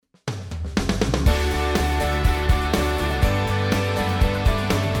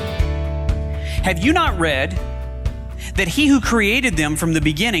Have you not read that he who created them from the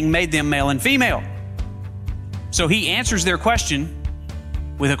beginning made them male and female? So he answers their question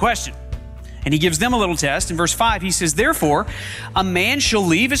with a question. And he gives them a little test. In verse 5, he says, therefore, a man shall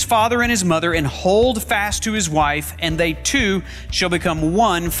leave his father and his mother and hold fast to his wife, and they two shall become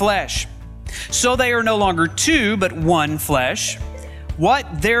one flesh. So they are no longer two, but one flesh. What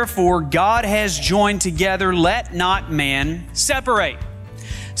therefore God has joined together, let not man separate.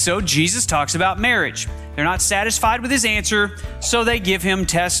 So Jesus talks about marriage. They're not satisfied with his answer, so they give him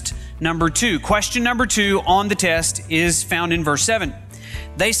test number 2. Question number 2 on the test is found in verse 7.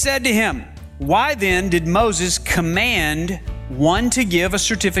 They said to him, why then did Moses command one to give a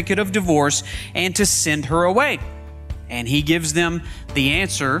certificate of divorce and to send her away? And he gives them the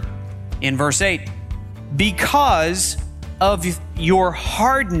answer in verse 8. Because of your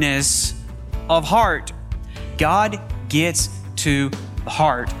hardness of heart. God gets to the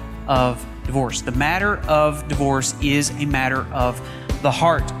heart of divorce. The matter of divorce is a matter of the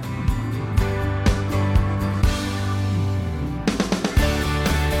heart.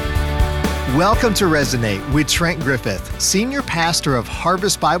 Welcome to Resonate with Trent Griffith, Senior Pastor of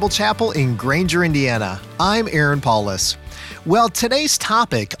Harvest Bible Chapel in Granger, Indiana. I'm Aaron Paulus. Well, today's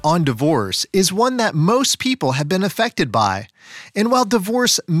topic on divorce is one that most people have been affected by. And while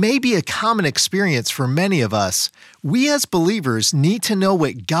divorce may be a common experience for many of us, we as believers need to know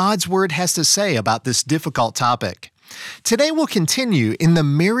what God's Word has to say about this difficult topic. Today we'll continue in the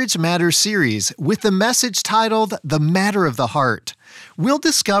Marriage Matters series with the message titled, The Matter of the Heart. We'll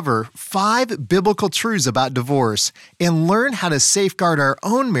discover 5 biblical truths about divorce and learn how to safeguard our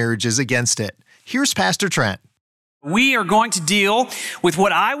own marriages against it. Here's Pastor Trent. We are going to deal with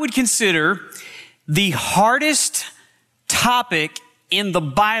what I would consider the hardest topic in the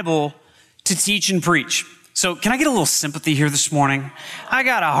Bible to teach and preach. So can I get a little sympathy here this morning? I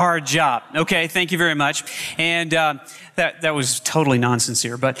got a hard job. Okay, thank you very much. And that was totally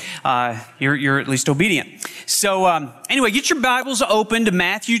non-sincere, but you're at least obedient. So anyway, get your Bibles open to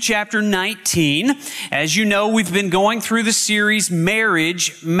Matthew chapter 19. As you know, we've been going through the series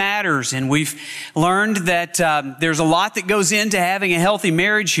Marriage Matters, and we've learned that there's a lot that goes into having a healthy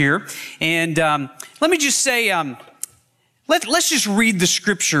marriage here. And let me just say, Let's just read the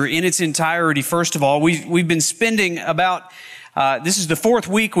scripture in its entirety. First of all, we've been spending about, this is the 4th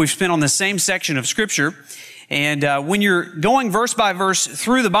week we've spent on the same section of scripture. And when you're going verse by verse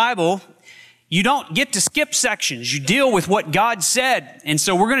through the Bible, you don't get to skip sections. You deal with what God said. And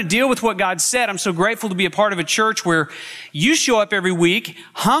so we're going to deal with what God said. I'm so grateful to be a part of a church where you show up every week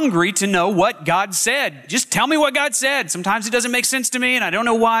hungry to know what God said. Just tell me what God said. Sometimes it doesn't make sense to me and I don't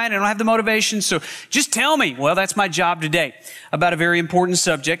know why and I don't have the motivation. So just tell me. Well, that's my job today about a very important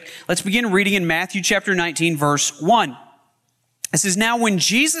subject. Let's begin reading in Matthew chapter 19, verse 1. It says, now when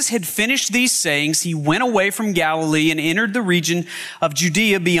Jesus had finished these sayings, he went away from Galilee and entered the region of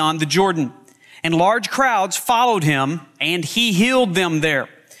Judea beyond the Jordan. And large crowds followed him, and he healed them there.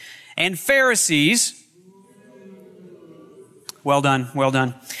 And Pharisees, well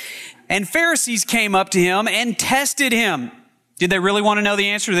done. And Pharisees came up to him and tested him. Did they really want to know the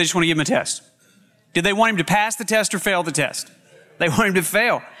answer, or did they just want to give him a test? Did they want him to pass the test or fail the test? They want him to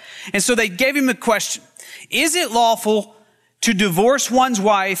fail. And so they gave him a question. Is it lawful to divorce one's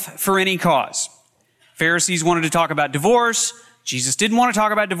wife for any cause? Pharisees wanted to talk about divorce. Jesus didn't want to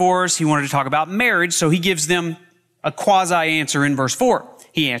talk about divorce. He wanted to talk about marriage, so he gives them a quasi-answer in verse 4.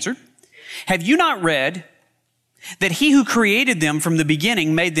 He answered, have you not read that he who created them from the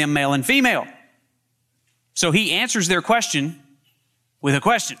beginning made them male and female? So he answers their question with a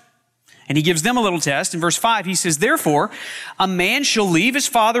question. And he gives them a little test. In verse 5, he says, therefore, a man shall leave his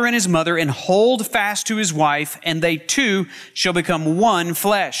father and his mother and hold fast to his wife, and they two shall become one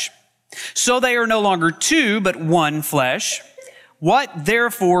flesh. So they are no longer two, but one flesh. What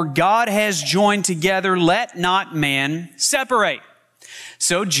therefore God has joined together, let not man separate.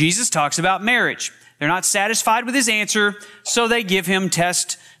 So Jesus talks about marriage. They're not satisfied with his answer, so they give him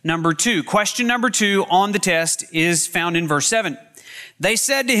test number 2. Question number 2 on the test is found in verse 7. They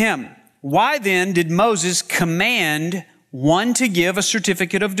said to him, why then did Moses command one to give a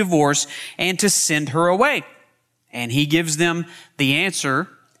certificate of divorce and to send her away? And he gives them the answer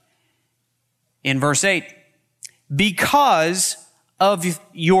in verse 8. Because of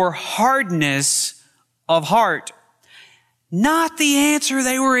your hardness of heart. Not the answer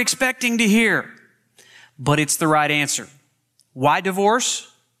they were expecting to hear, but it's the right answer. Why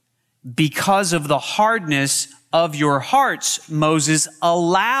divorce? Because of the hardness of your hearts, Moses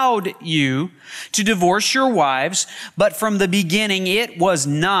allowed you to divorce your wives, but from the beginning it was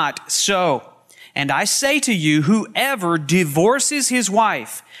not so. And I say to you, whoever divorces his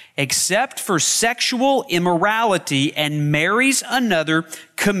wife, except for sexual immorality, and marries another,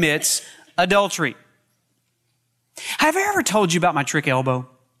 commits adultery. Have I ever told you about my trick elbow?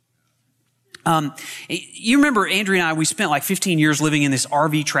 You remember Andrea and I, we spent like 15 years living in this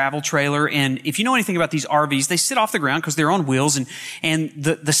RV travel trailer. And if you know anything about these RVs, they sit off the ground because they're on wheels, and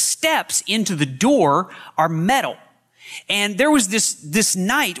the steps into the door are metal. And there was this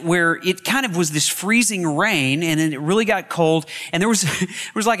night where it kind of was this freezing rain, and it really got cold, and there was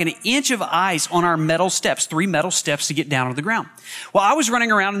like an inch of ice on our metal steps, 3 metal steps to get down to the ground. Well, I was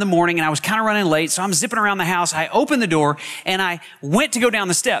running around in the morning, and I was kind of running late, so I'm zipping around the house. I opened the door, and I went to go down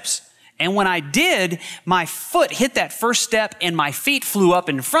the steps. And when I did, my foot hit that first step, and my feet flew up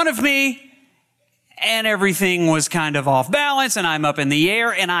in front of me, and everything was kind of off balance, and I'm up in the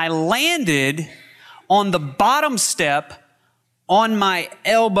air, and I landed on the bottom step on my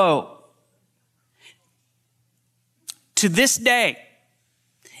elbow. To this day,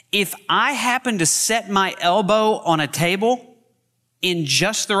 if I happen to set my elbow on a table in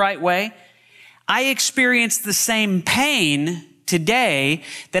just the right way, I experience the same pain today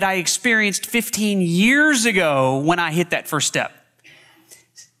that I experienced 15 years ago when I hit that first step.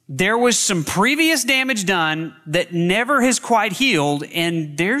 There was some previous damage done that never has quite healed,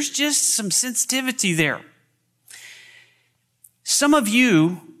 and there's just some sensitivity there. Some of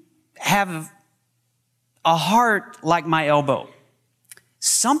you have a heart like my elbow.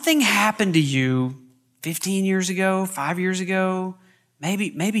 Something happened to you 15 years ago, 5 years ago,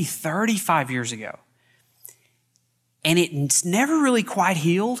 maybe 35 years ago. And it's never really quite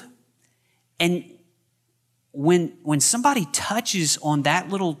healed. And when somebody touches on that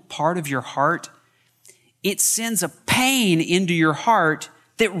little part of your heart, it sends a pain into your heart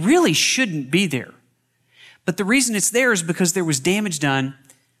that really shouldn't be there. But the reason it's there is because there was damage done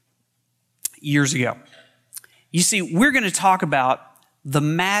years ago. You see, we're going to talk about the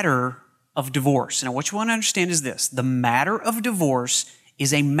matter of divorce. Now, what you want to understand is this: the matter of divorce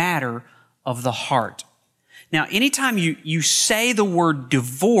is a matter of the heart. Now, anytime you say the word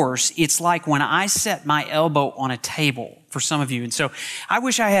divorce, it's like when I set my elbow on a table for some of you. And so I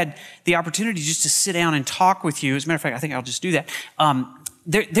wish I had the opportunity just to sit down and talk with you. As a matter of fact, I think I'll just do that.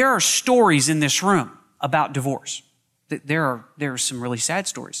 There are stories in this room about divorce. There are some really sad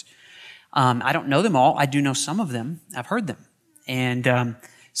stories. I don't know them all. I do know some of them. I've heard them. And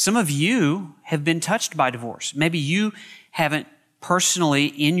some of you have been touched by divorce. Maybe you haven't personally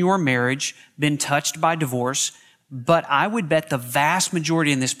in your marriage been touched by divorce, but I would bet the vast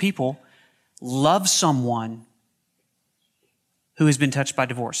majority of this people love someone who has been touched by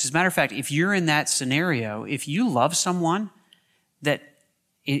divorce. As a matter of fact, if you're in that scenario, if you love someone that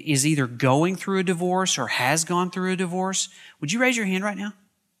is either going through a divorce or has gone through a divorce, would you raise your hand right now?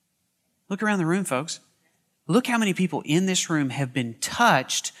 Look around the room, folks. Look how many people in this room have been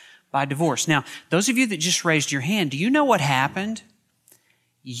touched by divorce. Now, those of you that just raised your hand, do you know what happened?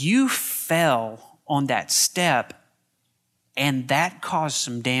 You fell on that step, and that caused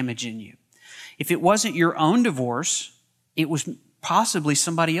some damage in you. If it wasn't your own divorce, it was possibly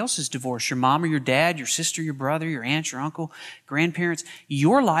somebody else's divorce, your mom or your dad, your sister, your brother, your aunt, your uncle, grandparents.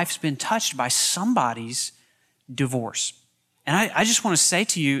 Your life's been touched by somebody's divorce. And I just want to say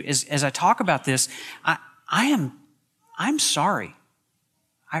to you, as I talk about this, I'm sorry.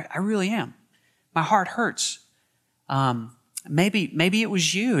 I really am. My heart hurts. Maybe it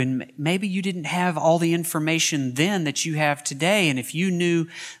was you, and maybe you didn't have all the information then that you have today. And if you knew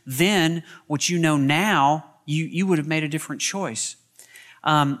then what you know now, you would have made a different choice.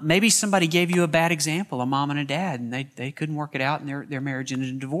 Maybe somebody gave you a bad example, a mom and a dad, and they couldn't work it out, and their marriage ended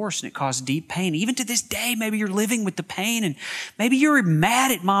in divorce, and it caused deep pain. Even to this day, maybe you're living with the pain, and maybe you're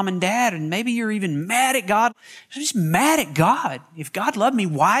mad at mom and dad, and maybe you're even mad at God. I'm just mad at God. If God loved me,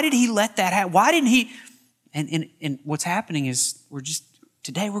 why did He let that happen? Why didn't He? And what's happening is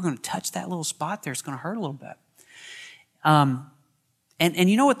today we're going to touch that little spot there. It's going to hurt a little bit. And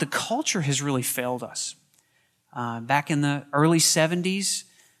you know what? The culture has really failed us. Back in the early 70s,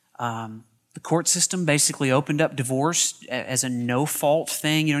 the court system basically opened up divorce as a no-fault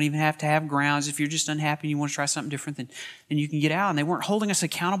thing. You don't even have to have grounds. If you're just unhappy and you want to try something different, then you can get out. And they weren't holding us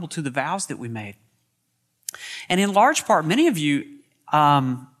accountable to the vows that we made. And in large part, many of you,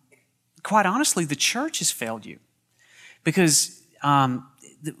 quite honestly, the church has failed you. Because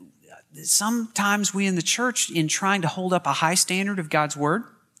sometimes we in the church, in trying to hold up a high standard of God's Word,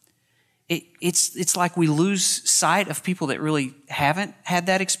 it's like we lose sight of people that really haven't had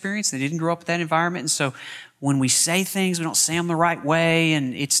that experience. They didn't grow up with that environment. And so when we say things, we don't say them the right way,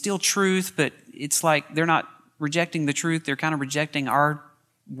 and it's still truth, but it's like they're not rejecting the truth. They're kind of rejecting our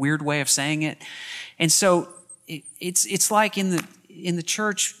weird way of saying it. And so it's like in the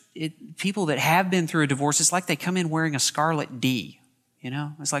church, people that have been through a divorce, it's like they come in wearing a scarlet D.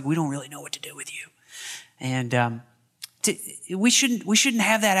 It's like we don't really know what to do with you, and we shouldn't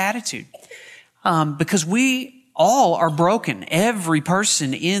have that attitude because we all are broken. Every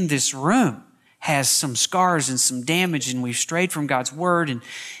person in this room has some scars and some damage, and we've strayed from God's word.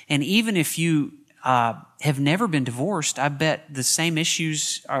 And even if you have never been divorced, I bet the same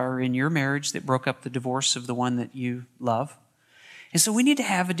issues are in your marriage that broke up the divorce of the one that you love. And so we need to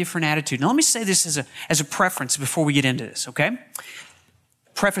have a different attitude. Now, let me say this as a preference before we get into this, okay?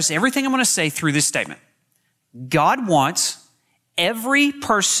 Preface everything I'm going to say through this statement. God wants every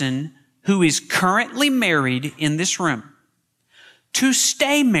person who is currently married in this room to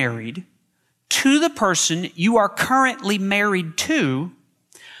stay married to the person you are currently married to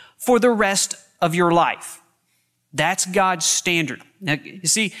for the rest of your life. That's God's standard. Now, you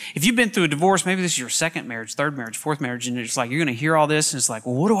see, if you've been through a divorce, maybe this is your second marriage, third marriage, fourth marriage, and it's like you're going to hear all this, and it's like,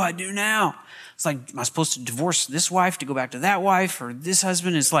 well, what do I do now? It's like, am I supposed to divorce this wife to go back to that wife or this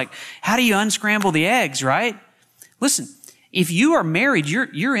husband? It's like, how do you unscramble the eggs, right? Listen, if you are married,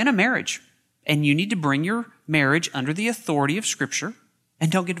 you're in a marriage, and you need to bring your marriage under the authority of Scripture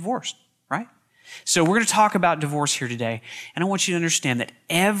and don't get divorced, right? So we're going to talk about divorce here today, and I want you to understand that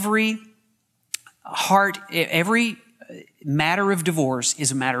every matter of divorce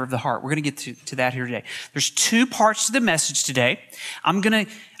is a matter of the heart. We're going to get to that here today. There's two parts to the message today. I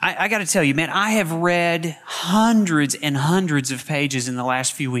got to tell you, man, I have read hundreds and hundreds of pages in the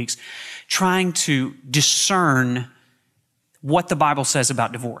last few weeks trying to discern what the Bible says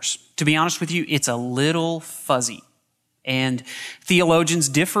about divorce. To be honest with you, it's a little fuzzy. And theologians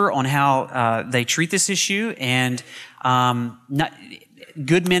differ on how they treat this issue, and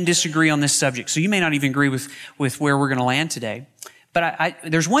good men disagree on this subject. So you may not even agree with where we're going to land today. But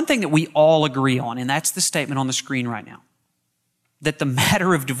there's one thing that we all agree on, and that's the statement on the screen right now, that the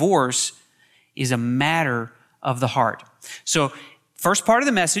matter of divorce is a matter of the heart. So first part of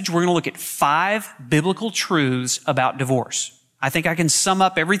the message, we're going to look at 5 biblical truths about divorce. I think I can sum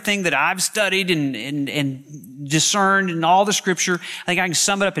up everything that I've studied and discerned in all the Scripture. I think I can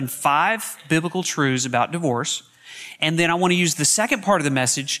sum it up in 5 biblical truths about divorce. And then I want to use the second part of the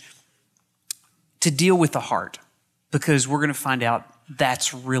message to deal with the heart, because we're going to find out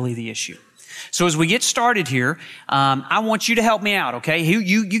that's really the issue. So as we get started here, I want you to help me out, okay?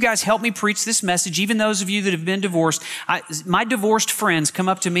 You guys help me preach this message, even those of you that have been divorced. My divorced friends come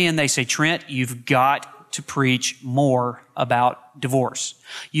up to me and they say, Trent, you've got to preach more about divorce.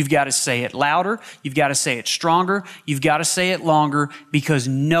 You've got to say it louder. You've got to say it stronger. You've got to say it longer, because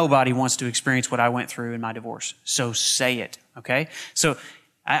nobody wants to experience what I went through in my divorce. So say it, okay? So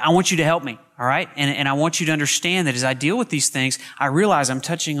I want you to help me, all right? And I want you to understand that as I deal with these things, I realize I'm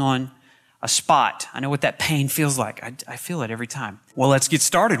touching on a spot. I know what that pain feels like. I feel it every time. Well, let's get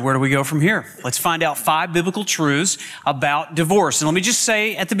started. Where do we go from here? Let's find out 5 biblical truths about divorce. And let me just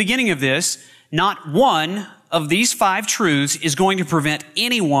say at the beginning of this, not one of these 5 truths is going to prevent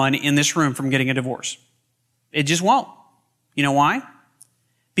anyone in this room from getting a divorce. It just won't. You know why?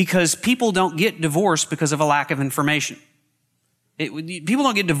 Because people don't get divorced because of a lack of information. People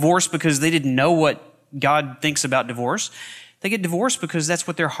don't get divorced because they didn't know what God thinks about divorce. They get divorced because that's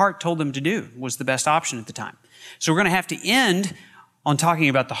what their heart told them to do, was the best option at the time. So we're going to have to end on talking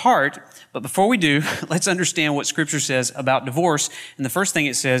about the heart. But before we do, let's understand what Scripture says about divorce. And the first thing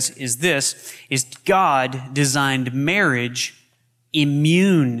it says is this, is God designed marriage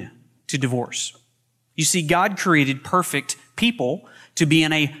immune to divorce. You see, God created perfect people to be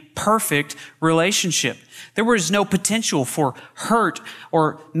in a perfect relationship. There was no potential for hurt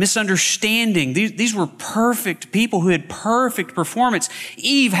or misunderstanding. These were perfect people who had perfect performance.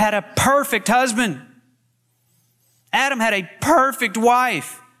 Eve had a perfect husband. Adam had a perfect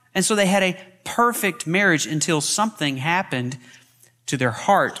wife. And so they had a perfect marriage until something happened to their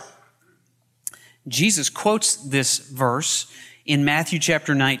heart. Jesus quotes this verse in Matthew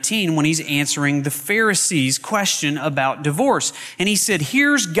chapter 19 when he's answering the Pharisees' question about divorce. And he said,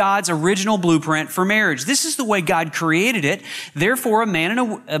 here's God's original blueprint for marriage. This is the way God created it. Therefore, a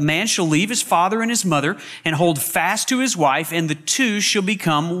man shall leave his father and his mother and hold fast to his wife, and the two shall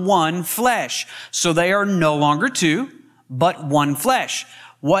become one flesh. So they are no longer two, but one flesh.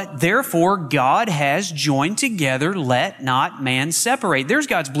 What therefore God has joined together, let not man separate. There's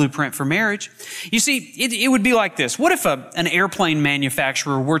God's blueprint for marriage. You see, it would be like this. What if an airplane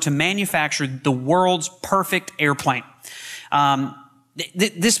manufacturer were to manufacture the world's perfect airplane?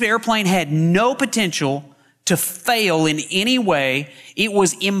 This airplane had no potential to fail in any way. It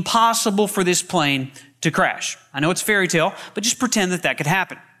was impossible for this plane to crash. I know it's fairy tale, but just pretend that could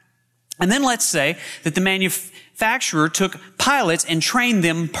happen. And then let's say that the manufacturer took pilots and trained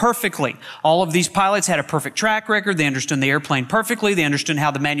them perfectly. All of these pilots had a perfect track record. They understood the airplane perfectly. They understood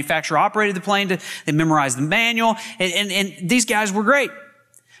how the manufacturer operated the plane. They memorized the manual. And these guys were great.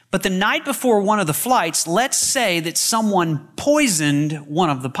 But the night before one of the flights, let's say that someone poisoned one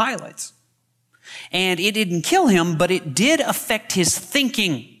of the pilots. And it didn't kill him, but it did affect his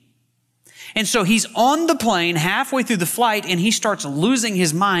thinking. And so he's on the plane halfway through the flight, and he starts losing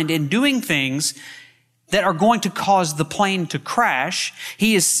his mind and doing things that are going to cause the plane to crash.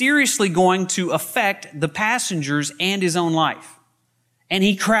 He is seriously going to affect the passengers and his own life. And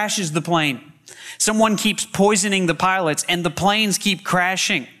he crashes the plane. Someone keeps poisoning the pilots, and the planes keep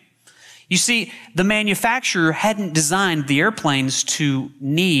crashing. You see, the manufacturer hadn't designed the airplanes to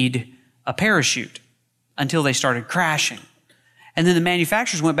need a parachute until they started crashing. And then the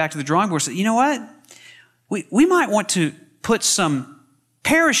manufacturers went back to the drawing board and said, you know what? We might want to put some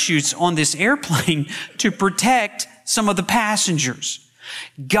parachutes on this airplane to protect some of the passengers.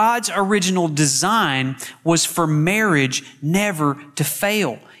 God's original design was for marriage never to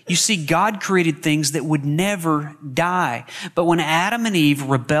fail. You see, God created things that would never die. But when Adam and Eve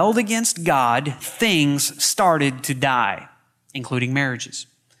rebelled against God, things started to die, including marriages.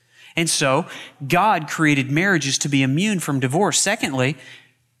 And so God created marriages to be immune from divorce. Secondly,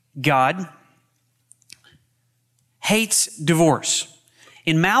 God hates divorce.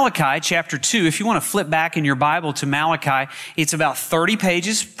 In Malachi chapter 2, if you want to flip back in your Bible to Malachi, it's about 30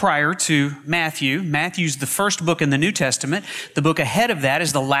 pages prior to Matthew. Matthew's the first book in the New Testament. The book ahead of that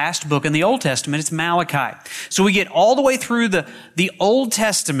is the last book in the Old Testament. It's Malachi. So we get all the way through the Old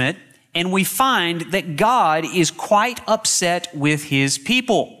Testament, and we find that God is quite upset with his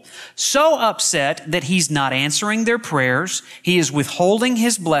people. So upset that he's not answering their prayers. He is withholding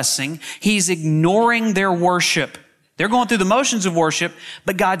his blessing. He's ignoring their worship. They're going through the motions of worship,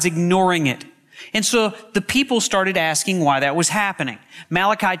 but God's ignoring it. And so the people started asking why that was happening.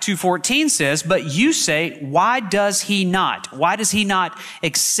 Malachi 2:14 says, but you say, why does he not? Why does he not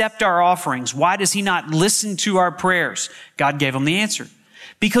accept our offerings? Why does he not listen to our prayers? God gave them the answer.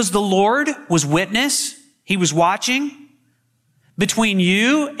 Because the Lord was witness. He was watching between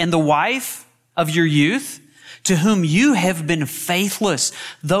you and the wife of your youth, to whom you have been faithless,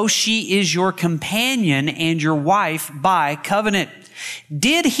 though she is your companion and your wife by covenant.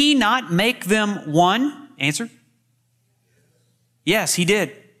 Did he not make them one? Answer. Yes, he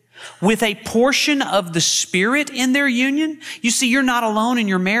did. With a portion of the Spirit in their union. You see, you're not alone in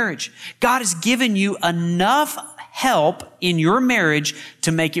your marriage. God has given you enough help in your marriage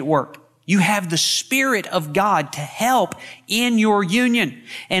to make it work. You have the Spirit of God to help in your union.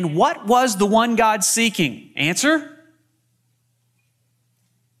 And what was the one God seeking? Answer?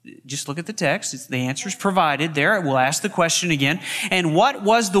 Just look at the text. The answer is provided there. We'll ask the question again. And what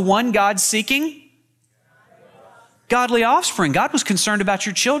was the one God seeking? Godly offspring. God was concerned about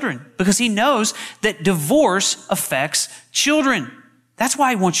your children because he knows that divorce affects children. That's why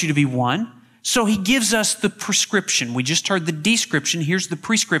he wants you to be one. So he gives us the prescription. We just heard the description. Here's the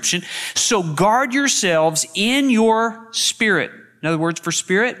prescription. So guard yourselves in your spirit. In other words, for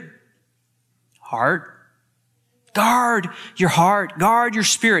spirit, heart. Guard your heart. Guard your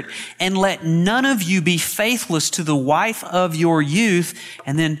spirit. And let none of you be faithless to the wife of your youth.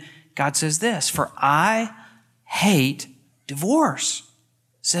 And then God says this, for I hate divorce,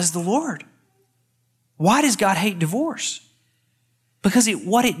 says the Lord. Why does God hate divorce? Because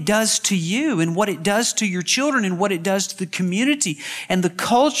what it does to you and what it does to your children and what it does to the community and the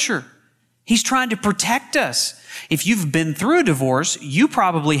culture. He's trying to protect us. If you've been through a divorce, you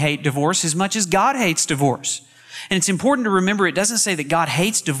probably hate divorce as much as God hates divorce. And it's important to remember it doesn't say that God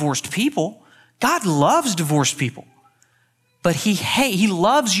hates divorced people. God loves divorced people. But he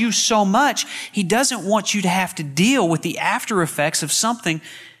loves you so much, he doesn't want you to have to deal with the after effects of something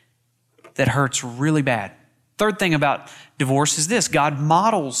that hurts really bad. Third thing about divorce is this. God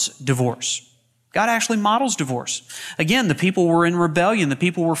models divorce. God actually models divorce. Again, the people were in rebellion. The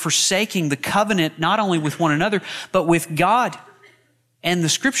people were forsaking the covenant, not only with one another, but with God. And the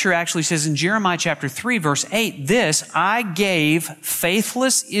scripture actually says in Jeremiah chapter 3, verse 8, this, I gave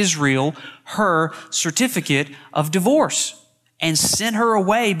faithless Israel her certificate of divorce and sent her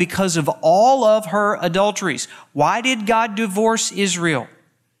away because of all of her adulteries. Why did God divorce Israel?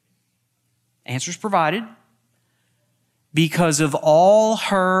 Answers provided. Because of all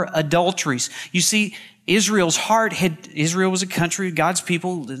her adulteries. You see, Israel was a country, God's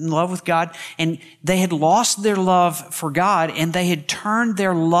people in love with God, and they had lost their love for God, and they had turned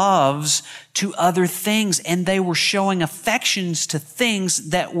their loves to other things, and they were showing affections to things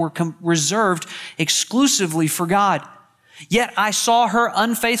that were reserved exclusively for God. Yet I saw her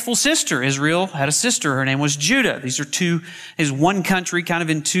unfaithful sister. Israel had a sister. Her name was Judah. These is one country kind of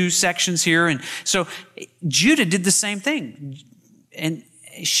in two sections here. And so Judah did the same thing. And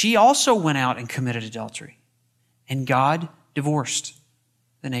she also went out and committed adultery. And God divorced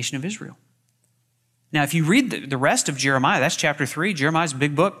the nation of Israel. Now, if you read the rest of Jeremiah, that's chapter 3. Jeremiah's a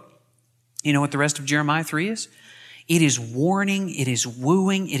big book. You know what the rest of Jeremiah 3 is? It is warning, it is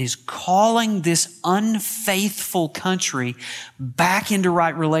wooing, it is calling this unfaithful country back into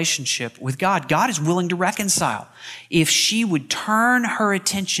right relationship with God. God is willing to reconcile if she would turn her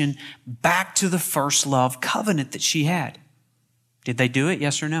attention back to the first love covenant that she had. Did they do it?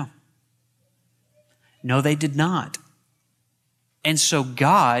 Yes or no? No, they did not. And so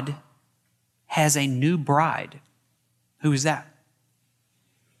God has a new bride. Who is that?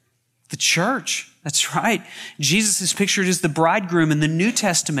 The church. That's right. Jesus is pictured as the bridegroom in the New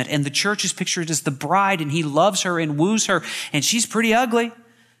Testament, and the church is pictured as the bride, and he loves her and woos her, and she's pretty ugly,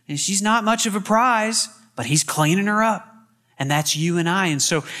 and she's not much of a prize, but he's cleaning her up. And that's you and I. And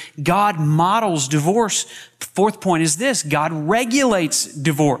so God models divorce. Fourth point is this: God regulates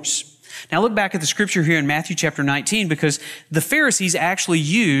divorce. Now look back at the scripture here in Matthew chapter 19, because the Pharisees actually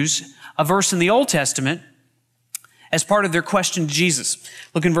use a verse in the Old Testament as part of their question to Jesus.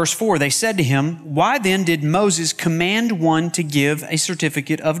 Look in verse 4. They said to him, "Why then did Moses command one to give a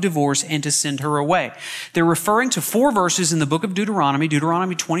certificate of divorce and to send her away?" They're referring to 4 verses in the book of Deuteronomy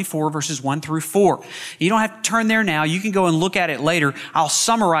 24, verses 1 through 4. You don't have to turn there now. You can go and look at it later. I'll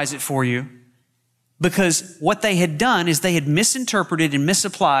summarize it for you, because what they had done is they had misinterpreted and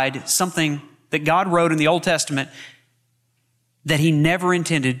misapplied something that God wrote in the Old Testament that he never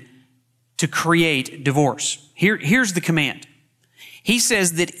intended to create divorce. Here's the command. He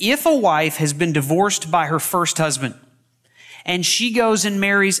says that if a wife has been divorced by her first husband and she goes and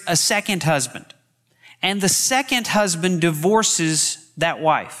marries a second husband, and the second husband divorces that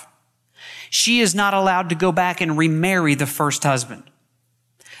wife, she is not allowed to go back and remarry the first husband.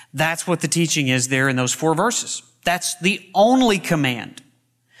 That's what the teaching is there in those 4 verses. That's the only command.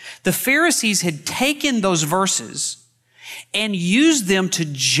 The Pharisees had taken those verses and used them to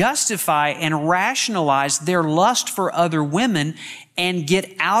justify and rationalize their lust for other women and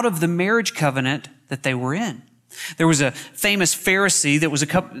get out of the marriage covenant that they were in. There was a famous Pharisee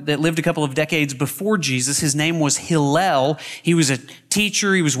that lived a couple of decades before Jesus. His name was Hillel. He was a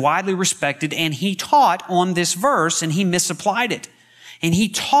teacher. He was widely respected, and he taught on this verse, and he misapplied it. And he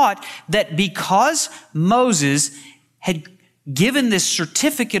taught that because Moses had given this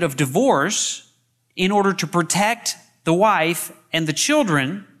certificate of divorce in order to protect the wife and the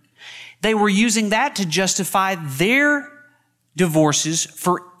children, they were using that to justify their divorces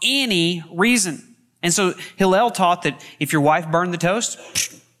for any reason. And so Hillel taught that if your wife burned the toast,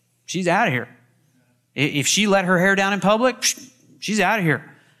 she's out of here. If she let her hair down in public, she's out of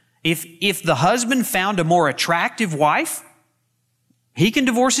here. If the husband found a more attractive wife, he can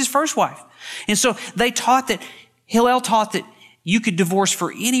divorce his first wife. And so Hillel taught that you could divorce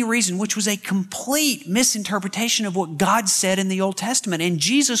for any reason, which was a complete misinterpretation of what God said in the Old Testament. And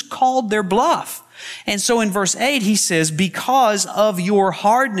Jesus called their bluff. And so in verse 8, he says, "Because of your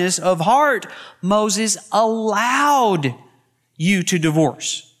hardness of heart, Moses allowed you to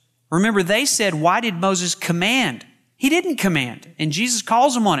divorce." Remember, they said, "Why did Moses command?" He didn't command. And Jesus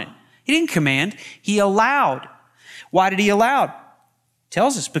calls them on it. He didn't command. He allowed. Why did he allow?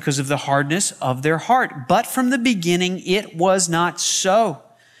 Tells us, because of the hardness of their heart. But from the beginning, it was not so.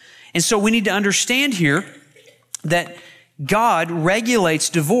 And so we need to understand here that God regulates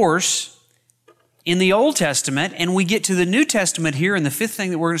divorce in the Old Testament, and we get to the New Testament here, and the 5th thing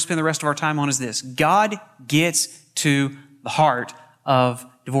that we're going to spend the rest of our time on is this: God gets to the heart of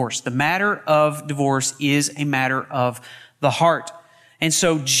divorce. The matter of divorce is a matter of the heart. And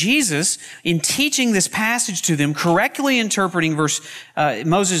so Jesus, in teaching this passage to them, correctly interpreting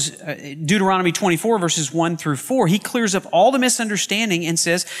Deuteronomy 24, verses 1 through 4, he clears up all the misunderstanding and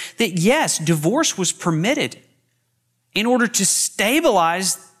says that yes, divorce was permitted in order to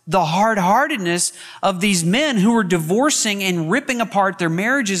stabilize the hard-heartedness of these men who were divorcing and ripping apart their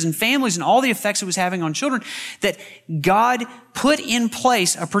marriages and families and all the effects it was having on children, that God put in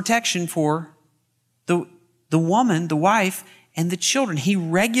place a protection for the woman, the wife, and the children. He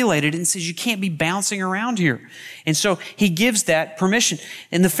regulated it and says, you can't be bouncing around here. And so he gives that permission.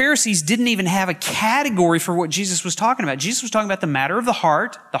 And the Pharisees didn't even have a category for what Jesus was talking about. Jesus was talking about the matter of the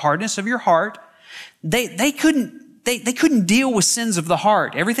heart, the hardness of your heart. They couldn't deal with sins of the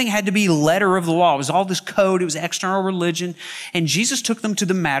heart. Everything had to be letter of the law. It was all this code. It was external religion. And Jesus took them to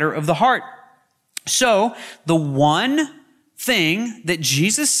the matter of the heart. So the one thing that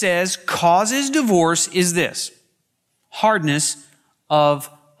Jesus says causes divorce is this: hardness of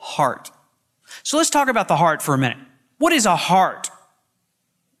heart. So let's talk about the heart for a minute. What is a heart?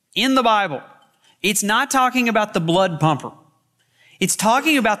 In the Bible, it's not talking about the blood pumper. It's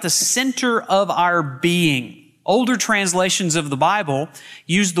talking about the center of our being. Older translations of the Bible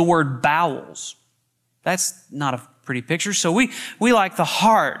use the word bowels. That's not a pretty picture. So we like the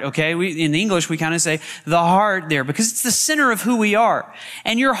heart, okay? In English, we kind of say the heart there because it's the center of who we are.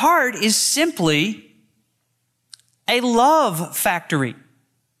 And your heart is simply a love factory. Do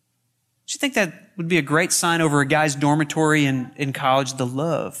you think that would be a great sign over a guy's dormitory in college? The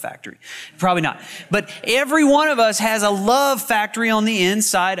love factory. Probably not. But every one of us has a love factory on the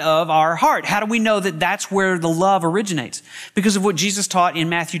inside of our heart. How do we know that that's where the love originates? Because of what Jesus taught in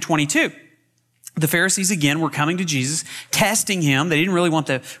Matthew 22. The Pharisees, again, were coming to Jesus, testing him. They didn't really want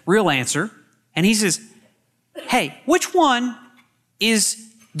the real answer. And he says, hey, which one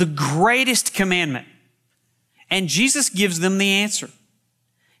is the greatest commandment? And Jesus gives them the answer.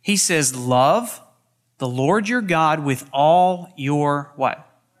 He says, love the Lord your God with all your what?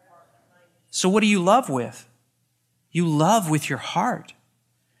 So what do you love with? You love with your heart.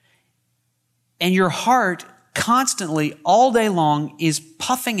 And your heart constantly, all day long, is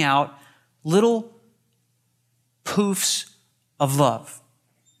puffing out little poofs of love.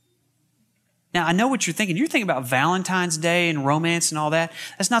 Now, I know what you're thinking. You're thinking about Valentine's Day and romance and all that.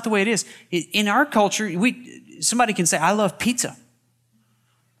 That's not the way it is. In our culture, somebody can say, I love pizza.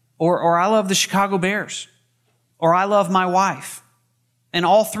 Or I love the Chicago Bears. Or I love my wife. And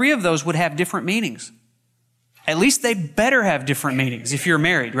all three of those would have different meanings. At least they better have different meanings if you're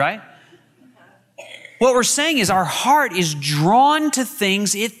married, right? What we're saying is our heart is drawn to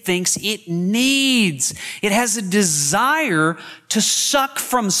things it thinks it needs. It has a desire to suck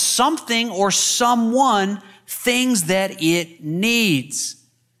from something or someone things that it needs.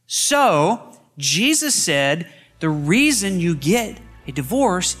 So, Jesus said the reason you get a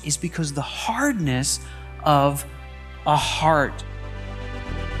divorce is because the hardness of a heart.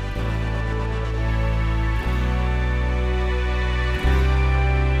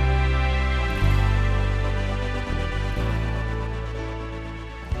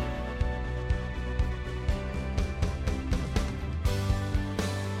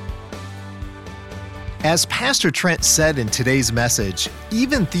 As Pastor Trent said in today's message,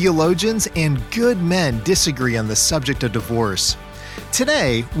 even theologians and good men disagree on the subject of divorce.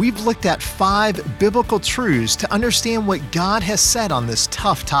 Today, we've looked at 5 biblical truths to understand what God has said on this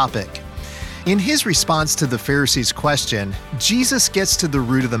tough topic. In his response to the Pharisees' question, Jesus gets to the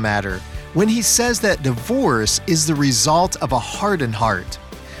root of the matter when he says that divorce is the result of a hardened heart.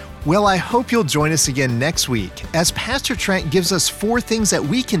 Well, I hope you'll join us again next week as Pastor Trent gives us 4 things that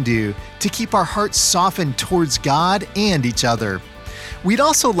we can do to keep our hearts softened towards God and each other. We'd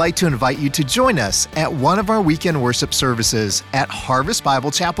also like to invite you to join us at one of our weekend worship services at Harvest Bible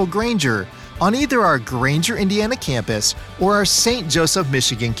Chapel Granger on either our Granger, Indiana campus or our St. Joseph,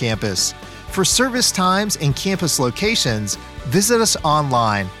 Michigan campus. For service times and campus locations, visit us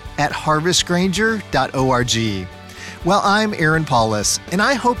online at harvestgranger.org. Well, I'm Aaron Paulus, and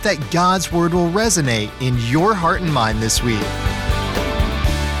I hope that God's Word will resonate in your heart and mind this week.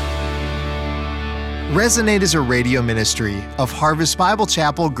 Resonate is a radio ministry of Harvest Bible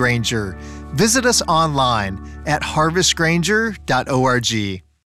Chapel Granger. Visit us online at harvestgranger.org.